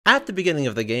At the beginning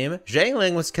of the game,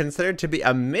 Xiangling was considered to be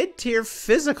a mid-tier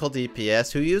physical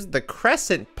DPS who used the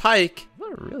Crescent Pike. Is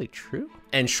that really true?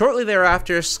 And shortly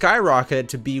thereafter skyrocketed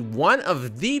to be one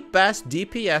of the best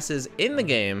DPSs in the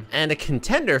game and a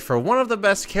contender for one of the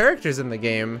best characters in the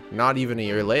game not even a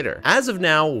year later. As of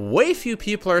now, way few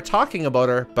people are talking about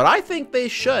her, but I think they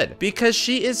should, because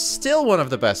she is still one of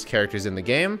the best characters in the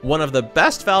game, one of the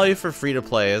best value for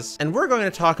free-to-plays, and we're going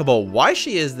to talk about why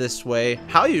she is this way,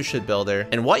 how you should build her,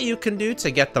 and what you can do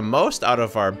to get the most out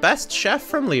of our best chef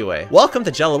from Leeway. Welcome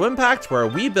to Jello Impact, where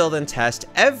we build and test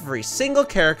every single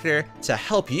character to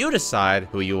help you decide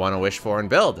who you want to wish for and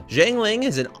build. Xiangling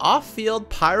is an off-field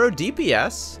pyro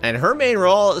DPS, and her main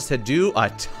role is to do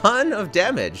a ton of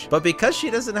damage. But because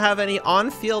she doesn't have any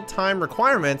on-field time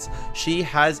requirements, she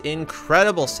has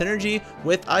incredible synergy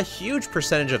with a huge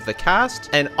percentage of the cast,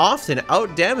 and often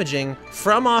out-damaging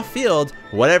from off-field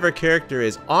whatever character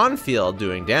is on-field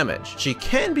doing damage. She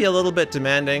can be a little bit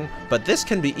demanding, but this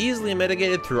can be easily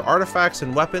mitigated through artifacts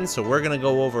and weapons, so we're gonna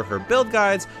go over her build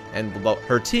guides and about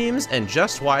her teams and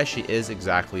just why she is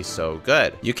exactly so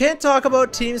good. You can't talk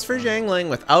about teams for Xiangling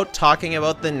without talking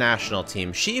about the national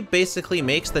team. She basically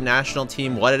makes the national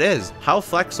team what it is. How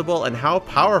flexible and how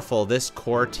powerful this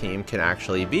core team can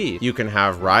actually be. You can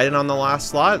have Raiden on the last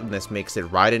slot, and this makes it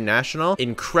Raiden National.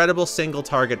 Incredible single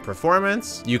target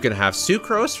performance. You can have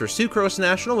Sucrose for Sucrose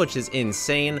National, which is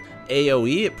insane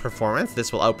AoE performance.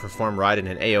 This will outperform Raiden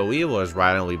in AoE, whereas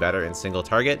Raiden will be better in single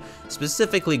target.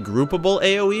 Specifically groupable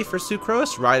AoE for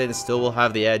Sucrose, Raiden still will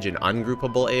have the edge in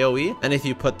ungroupable AoE. And if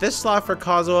you put this slot for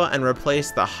Kazuha and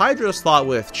replace the Hydro slot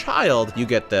with Child, you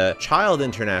get the Child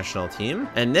International team.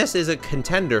 And this is a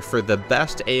contender for the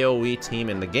best AoE team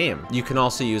in the game. You can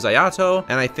also use Ayato,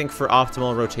 and I think for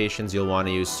optimal rotations, you'll want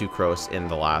to use Sucrose in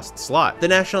the last slot. The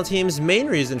national team's main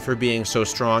reason for being so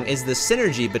strong is the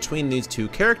synergy between these two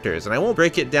characters. And I won't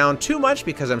break it down too much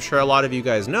because I'm sure a lot of you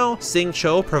guys know,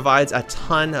 Xingqiu provides a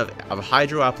ton of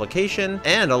Hydro application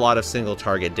and a lot of single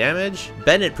target damage.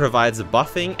 Bennett provides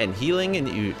buffing and healing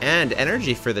and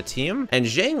energy for the team. And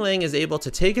Xiangling is able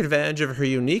to take advantage of her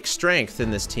unique strength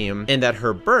in this team in that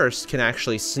her burst can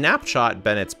actually snapshot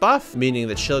Bennett's buff, meaning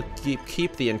that she'll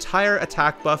keep the entire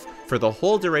attack buff for the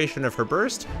whole duration of her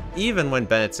burst, even when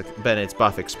Bennett's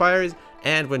buff expires,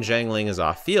 and when Xiangling is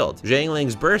off field.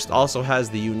 Xiangling's burst also has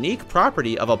the unique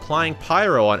property of applying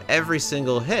pyro on every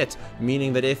single hit,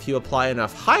 meaning that if you apply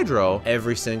enough hydro,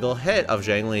 every single hit of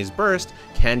Xiangling's burst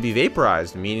can be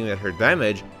vaporized, meaning that her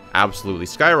damage absolutely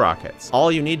skyrockets.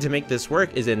 All you need to make this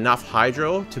work is enough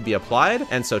hydro to be applied,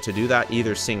 and so to do that,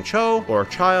 either Xingqiu or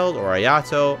Child or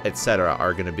Ayato, etc.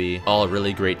 are going to be all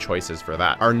really great choices for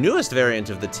that. Our newest variant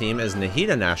of the team is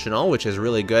Nahida National, which is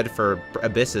really good for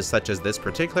abysses such as this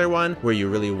particular one, where you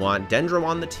really want Dendro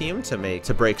on the team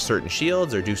to break certain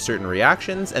shields or do certain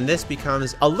reactions, and this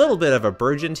becomes a little bit of a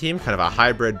Burgeon team, kind of a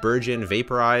hybrid Burgeon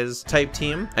Vaporize type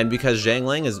team. And because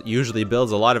Xiangling usually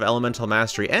builds a lot of elemental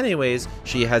mastery anyways,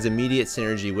 she has immediate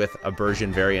synergy with a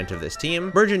Burgeon variant of this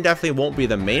team. Burgeon definitely won't be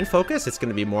the main focus, it's going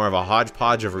to be more of a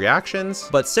hodgepodge of reactions,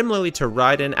 but similarly to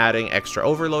Raiden adding extra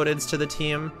overloadeds to the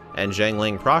team and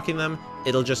Xiangling proccing them,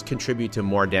 it'll just contribute to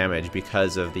more damage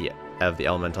because of the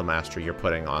elemental mastery you're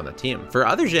putting on the team. For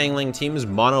other Xiangling teams,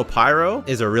 Mono Pyro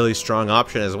is a really strong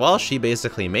option as well. She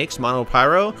basically makes Mono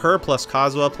Pyro. Her plus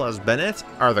Kazuha plus Bennett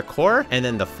are the core, and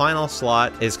then the final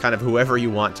slot is kind of whoever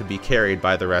you want to be carried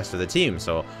by the rest of the team.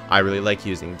 So I really like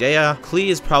using Dea. Klee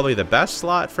is probably the best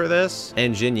slot for this,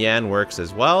 and Jin Yan works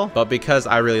as well. But because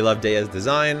I really love Dea's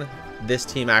design, this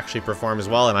team actually performs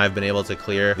well, and I've been able to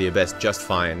clear the Abyss just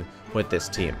fine with this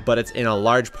team. But it's in a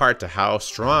large part to how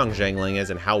strong Xiangling is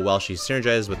and how well she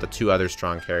synergizes with the two other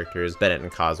strong characters, Bennett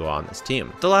and Kazuha, on this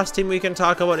team. The last team we can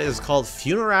talk about is called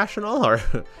Funerational,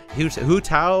 or Hu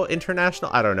Tao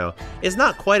International. I don't know. It's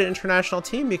not quite an international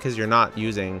team because you're not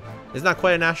using... It's not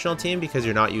quite a national team because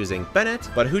you're not using Bennett,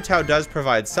 but Hu Tao does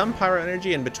provide some pyro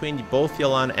energy, and between both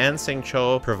Yelan and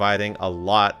Xingqiu providing a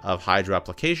lot of hydro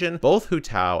application, both Hu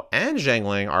Tao and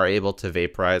Xiangling are able to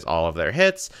vaporize all of their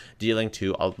hits,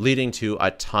 leading to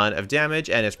a ton of damage,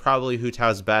 and is probably Hu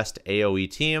Tao's best AoE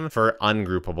team for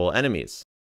ungroupable enemies.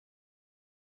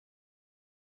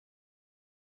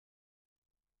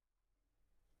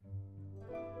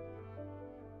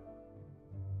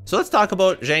 So let's talk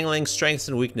about Xiangling's strengths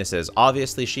and weaknesses.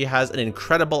 Obviously, she has an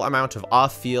incredible amount of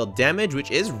off-field damage,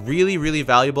 which is really, really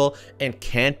valuable and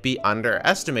can't be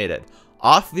underestimated.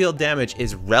 Off-field damage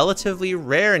is relatively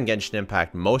rare in Genshin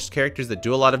Impact. Most characters that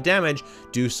do a lot of damage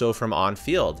do so from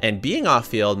on-field. And being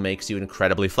off-field makes you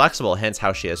incredibly flexible, hence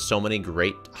how she has so many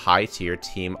great high-tier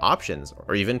team options,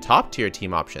 or even top-tier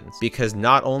team options. Because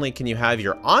not only can you have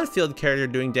your on-field character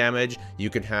doing damage,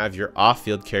 you can have your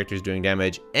off-field characters doing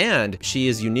damage, and she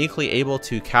is uniquely able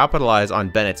to capitalize on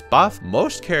Bennett's buff.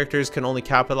 Most characters can only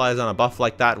capitalize on a buff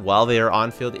like that while they are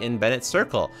on-field in Bennett's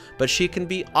circle, but she can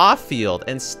be off-field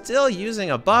and still using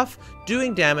a buff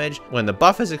doing damage when the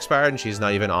buff is expired and she's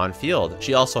not even on field.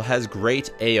 She also has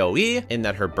great AoE in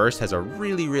that her burst has a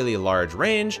really large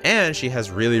range, and she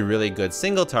has really good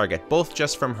single target, both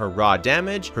just from her raw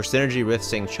damage, her synergy with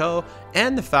Xingqiu,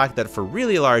 and the fact that for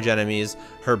really large enemies,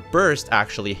 her burst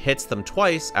actually hits them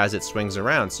twice as it swings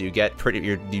around, so you get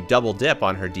you double dip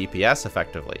on her DPS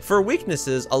effectively. For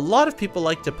weaknesses, a lot of people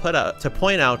like to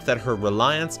point out that her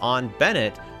reliance on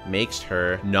Bennett makes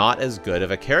her not as good of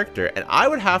a character, and I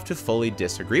would have to fully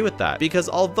disagree with that, because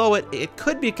although it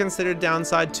could be considered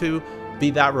downside to be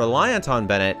that reliant on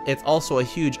Bennett, it's also a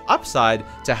huge upside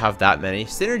to have that many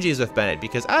synergies with Bennett,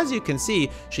 because as you can see,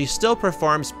 she still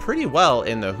performs pretty well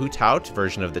in the Hu Tao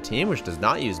version of the team, which does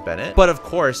not use Bennett. But of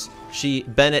course,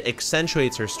 Bennett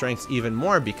accentuates her strengths even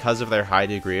more because of their high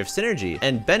degree of synergy.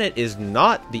 And Bennett is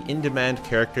not the in-demand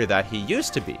character that he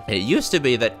used to be. It used to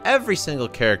be that every single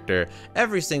character,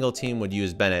 every single team would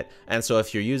use Bennett. And so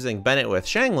if you're using Bennett with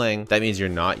Xiangling, that means you're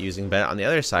not using Bennett on the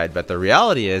other side. But the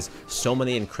reality is, so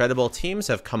many incredible teams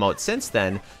have come out since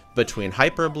then, between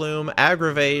Hyper Bloom,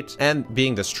 Aggravate, and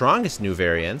being the strongest new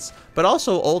variants, but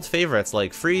also old favorites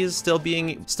like Freeze still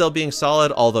being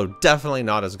solid, although definitely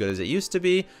not as good as it used to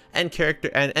be, and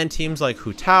teams like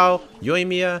Hu Tao,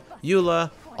 Yoimiya,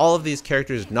 Eula, all of these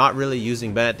characters not really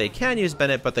using Bennett. They can use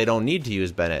Bennett, but they don't need to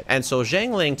use Bennett. And so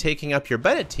Xiangling taking up your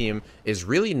Bennett team is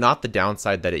really not the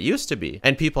downside that it used to be.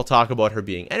 And people talk about her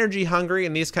being energy hungry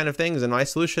and these kind of things, and my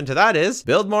solution to that is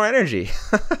build more energy.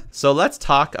 So let's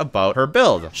talk about her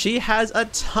build. She has a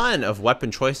ton of weapon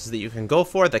choices that you can go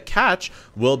for. The catch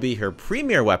will be her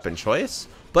premier weapon choice,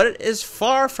 but it is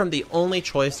far from the only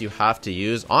choice you have to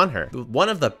use on her. One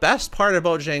of the best part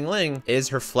about Xiangling is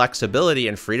her flexibility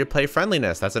and free-to-play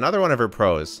friendliness. That's another one of her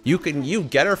pros. You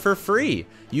get her for free.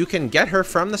 You can get her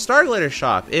from the Star Glitter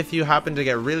shop if you happen to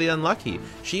get really unlucky.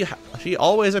 She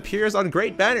always appears on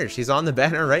great banners. She's on the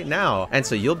banner right now. And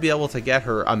so you'll be able to get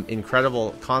her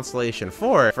incredible Constellation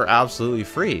 4 for absolutely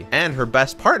free. And her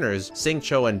best partners,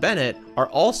 Xingqiu and Bennett, are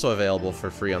also available for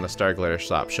free on the Star Glitter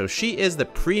shop. So she is the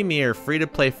premier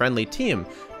free-to-play friendly team,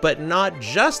 but not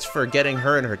just for getting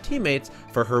her and her teammates,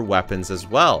 for her weapons as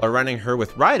well. By running her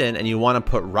with Raiden and you want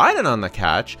to put Raiden on the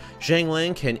catch,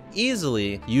 Xiangling can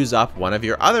easily use up one of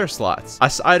your other slots.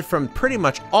 Aside from pretty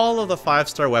much all of the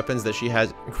 5-star weapons that she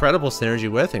has incredible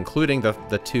synergy with, including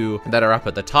the two that are up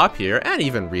at the top here, and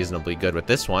even reasonably good with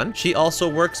this one, she also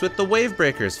works with the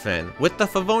Wavebreaker's Fin, with the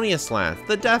Favonius Lance,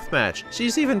 the Deathmatch.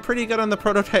 She's even pretty good on the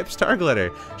prototype Star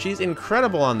Glitter. She's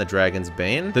incredible on the Dragon's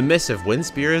Bane. The Missive Wind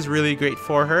Spear is really great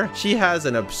for her. She has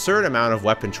an absurd amount of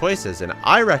weapon choices, and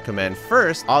I recommend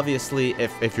first, obviously,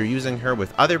 if you're using her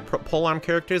with other polearm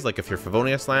characters, like if your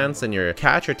Favonius Lance and your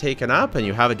catch are taken up and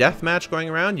you have a death match going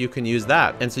around, you can use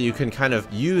that. And so you can kind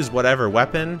of use whatever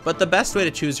weapon, but the best way to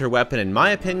choose her weapon, in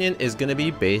my opinion, is going to be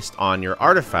based on your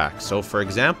artifacts. So for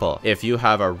example, if you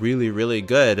have a really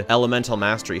good Elemental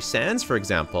Mastery Sands, for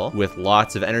example, with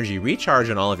lots of energy recharge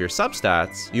on all of your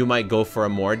substats, you might go for a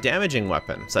more damaging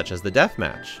weapon, such as the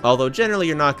Deathmatch. Although generally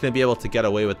you're not going to be able to get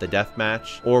away with the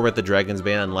Deathmatch or with the Dragon's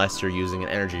Bane unless you're using an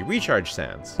energy recharge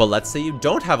Sands. But let's say you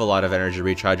don't have a lot of energy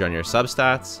recharge on your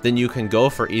substats, then you can go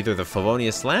for either the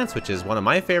Favonius Lance, which is one of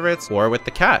my favorites, or with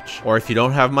the catch. Or if you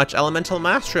don't have much Elemental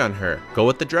Mastery on her, go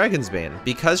with the Dragon's Bane.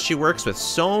 Because she works with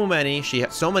so many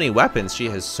weapons, she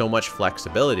has so much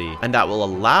flexibility, and that will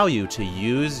allow you to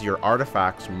use your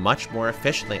artifacts much more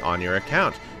efficiently on your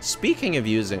account. Speaking of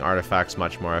using artifacts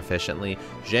much more efficiently,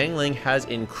 Xiangling has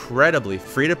incredibly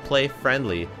free-to-play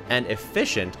friendly and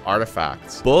efficient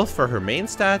artifacts, both for her main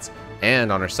stats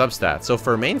and on her substats. So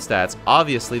for main stats,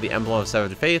 obviously the Emblem of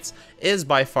Seven Fates is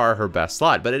by far her best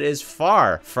slot, but it is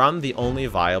far from the only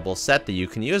viable set that you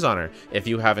can use on her. If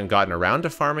you haven't gotten around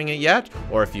to farming it yet,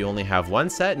 or if you only have one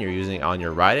set and you're using it on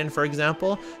your Raiden, for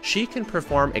example, she can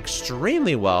perform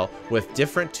extremely well with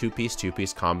different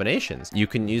two-piece combinations. You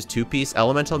can use two-piece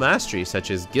Elemental Mastery, such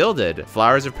as Gilded,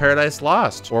 Flowers of Paradise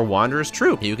Lost, or Wanderer's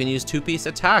Troop. You can use two-piece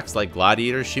attacks like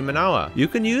Gladiator Shimenawa. You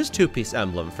can use two-piece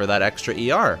Emblem for that extra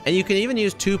ER, and you can can even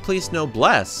use 2 Police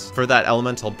Noblesse for that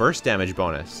elemental burst damage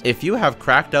bonus. If you have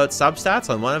cracked out substats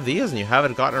on one of these and you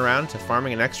haven't gotten around to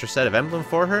farming an extra set of emblem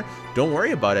for her, don't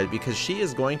worry about it, because she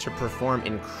is going to perform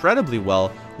incredibly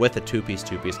well with a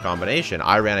 2-piece combination.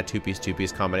 I ran a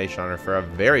 2-piece combination on her for a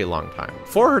very long time.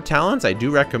 For her talents, I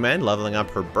do recommend leveling up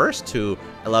her burst to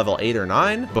a level 8 or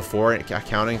 9 before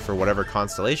accounting for whatever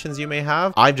constellations you may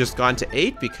have. I've just gone to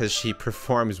 8 because she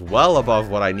performs well above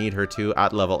what I need her to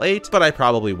at level 8, but I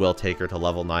probably will take her to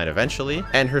level 9 eventually.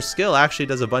 And her skill actually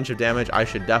does a bunch of damage. I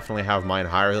should definitely have mine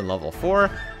higher than level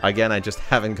 4. Again, I just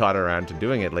haven't got around to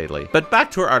doing it lately. But back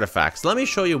to her artifacts. Let me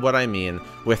show you what I mean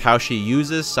with how she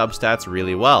uses substats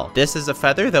really well. This is a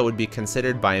feather that would be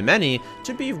considered by many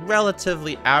to be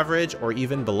relatively average or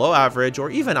even below average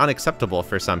or even unacceptable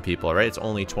for some people, right? It's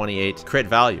only 28 crit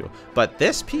value. But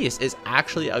this piece is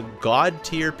actually a god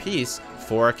tier piece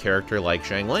for a character like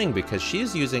Xiangling, because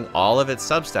she's using all of its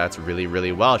substats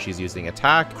really well. She's using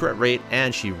attack, crit rate,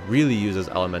 and she really uses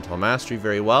elemental mastery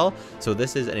very well. So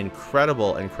this is an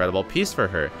incredible piece for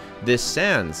her. This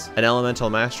Sands, an elemental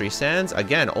mastery Sands,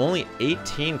 again, only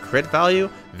 18 crit value,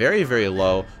 very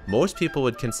low. Most people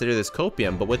would consider this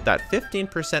copium, but with that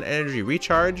 15% energy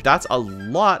recharge, that's a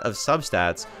lot of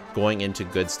substats going into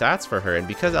good stats for her. And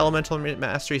because elemental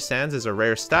mastery Sands is a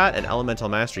rare stat and elemental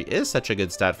mastery is such a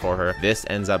good stat for her, this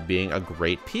ends up being a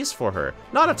great piece for her.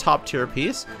 Not a top tier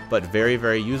piece, but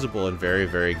very usable and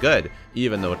very good,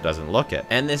 even though it doesn't look it.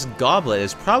 And this goblet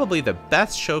is probably the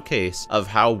best showcase of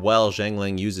how well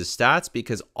Xiangling uses stats,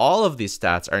 because all of these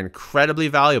stats are incredibly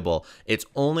valuable. It's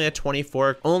only a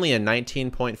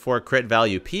 19.4 crit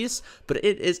value piece, but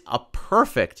it is a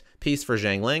perfect piece for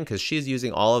Xiangling because she's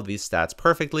using all of these stats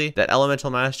perfectly. That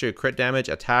elemental mastery, crit damage,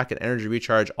 attack, and energy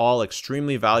recharge, all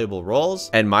extremely valuable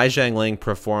roles, and my Xiangling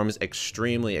performs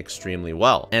extremely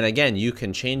well. And again, you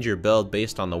can change your build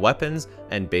based on the weapons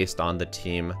and based on the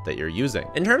team that you're using.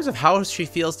 In terms of how she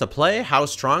feels to play, how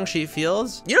strong she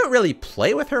feels, you don't really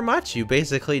play with her much. You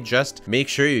basically just make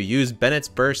sure you use Bennett's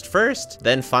burst first,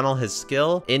 then funnel his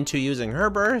skill into using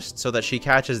her burst so that she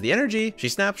catches the energy, she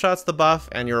snapshots the buff,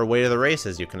 and you're away to the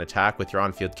races. You can attack with your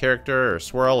on-field character or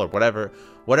swirl or whatever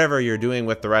you're doing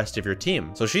with the rest of your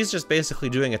team. So she's just basically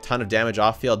doing a ton of damage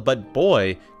off field, but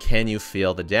boy, can you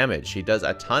feel the damage. She does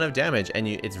a ton of damage and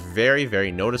it's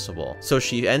very noticeable. So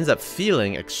she ends up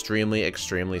feeling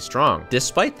extremely strong.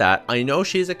 Despite that, I know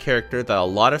she's a character that a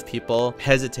lot of people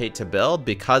hesitate to build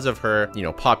because of her,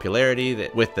 popularity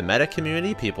that with the meta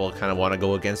community. People kind of want to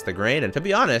go against the grain. And to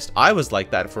be honest, I was like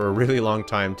that for a really long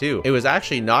time too. It was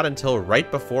actually not until right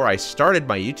before I started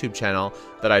my YouTube channel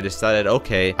that I decided,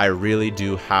 okay, I really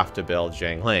do have to build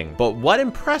Xiangling. But what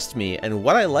impressed me and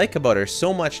what I like about her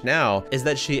so much now is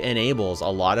that she enables a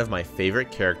lot of my favorite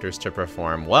characters to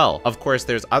perform well. Of course,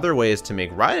 there's other ways to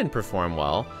make Raiden perform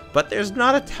well, but there's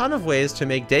not a ton of ways to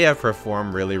make Dea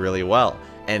perform really well.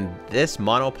 And this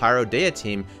Mono Pyro Dea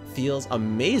team feels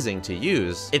amazing to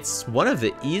use. It's one of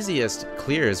the easiest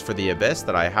clears for the Abyss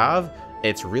that I have.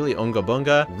 It's really unga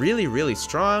bunga, really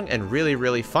strong, and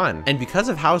really fun. And because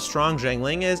of how strong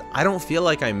Xiangling is, I don't feel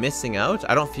like I'm missing out.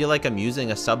 I don't feel like I'm using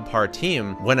a subpar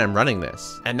team when I'm running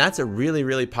this. And that's a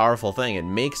really powerful thing. It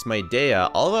makes my Dea,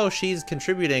 although she's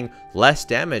contributing less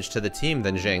damage to the team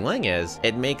than Xiangling is,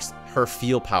 it makes her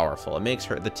feel powerful. It makes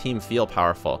the team feel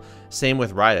powerful. Same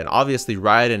with Raiden. Obviously,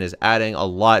 Raiden is adding a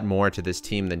lot more to this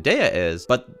team than Dea is,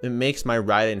 but it makes my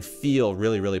Raiden feel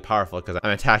really powerful because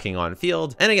I'm attacking on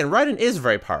field. And again, Raiden is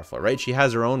very powerful, right? She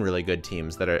has her own really good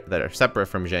teams that are separate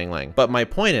from Xiangling. But my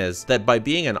point is that by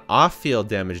being an off-field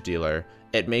damage dealer,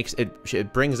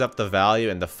 it brings up the value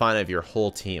and the fun of your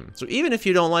whole team. So even if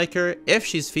you don't like her, if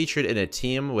she's featured in a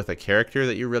team with a character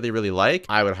that you really like,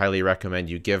 I would highly recommend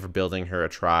you give building her a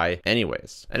try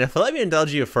anyways. And if let me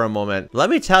indulge you for a moment, let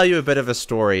me tell you a bit of a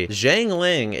story.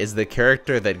 Xiangling is the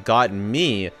character that got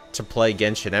me to play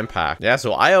Genshin Impact. Yeah,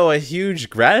 so I owe a huge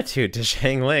gratitude to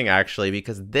Xiangling actually,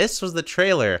 because this was the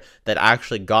trailer that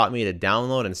actually got me to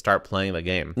download and start playing the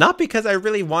game. Not because I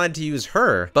really wanted to use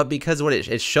her, but because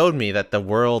it showed me that the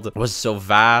world was so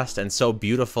vast and so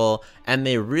beautiful, and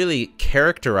they really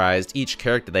characterized each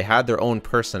character. They had their own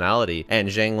personality, and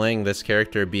Xiangling, this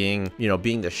character being,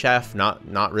 being the chef,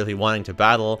 not really wanting to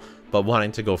battle, but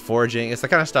wanting to go foraging. It's the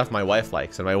kind of stuff my wife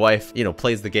likes, and my wife,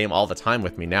 plays the game all the time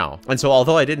with me now. And so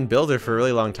although I didn't build her for a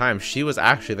really long time, she was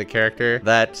actually the character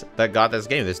that got this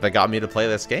game, that got me to play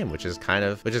this game, which is kind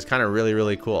of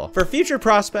really cool. For future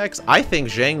prospects, I think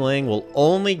Xiangling will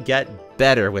only get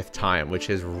better with time, which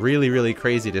is really, really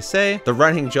crazy to say. The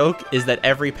running joke is that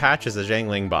every patch is a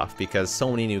Xiangling buff because so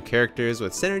many new characters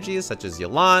with synergies such as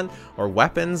Yelan, or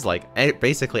weapons like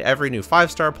basically every new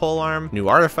 5-star polearm, new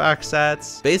artifact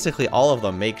sets, basically all of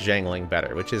them make Xiangling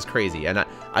better, which is crazy. And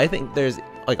I think there's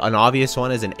like an obvious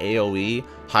one is an AoE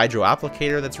Hydro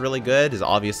Applicator that's really good, is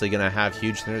obviously going to have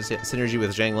huge synergy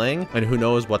with Xiangling, and who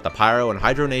knows what the Pyro and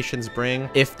Hydro Nations bring.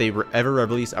 If they ever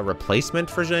release a replacement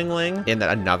for Xiangling in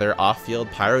that another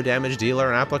off-field Pyro damage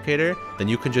dealer and Applicator, then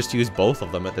you can just use both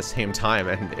of them at the same time,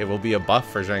 and it will be a buff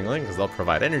for Xiangling because they'll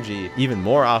provide energy, even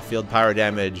more off-field Pyro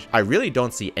damage. I really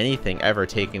don't see anything ever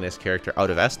taking this character out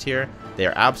of S tier. They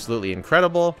are absolutely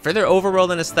incredible. For their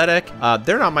overworld and aesthetic,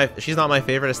 she's not my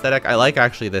favorite aesthetic. I like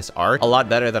actually this art a lot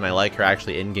better than I like her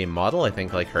actually in-game model. I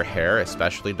think like her hair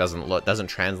especially doesn't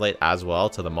translate as well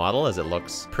to the model, as it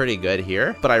looks pretty good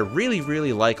here. But I really,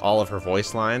 really like all of her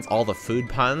voice lines. All the food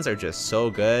puns are just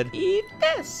so good. Eat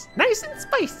this, nice and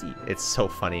spicy. It's so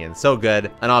funny and so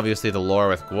good. And obviously the lore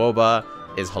with Guoba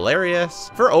is hilarious.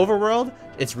 For overworld,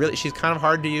 she's kind of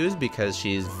hard to use because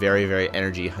she's very, very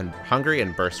energy hungry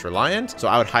and burst reliant. So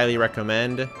I would highly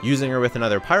recommend using her with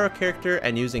another Pyro character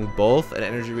and using both an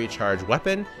energy recharge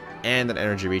weapon and an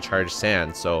energy recharge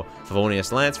sand. So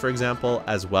Favonius Lance, for example,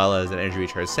 as well as an energy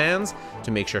recharge sands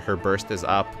to make sure her burst is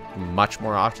up much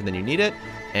more often than you need it,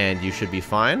 and you should be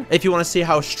fine. If you want to see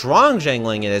how strong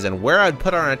Xiangling is and where I'd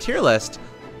put her on a tier list,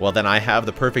 well, then I have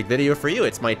the perfect video for you.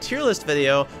 It's my tier list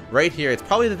video right here. It's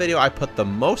probably the video I put the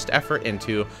most effort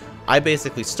into. I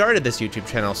basically started this YouTube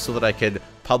channel so that I could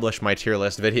publish my tier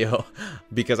list video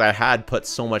because I had put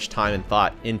so much time and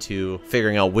thought into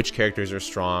figuring out which characters are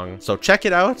strong. So check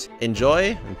it out,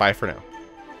 enjoy, and bye for now.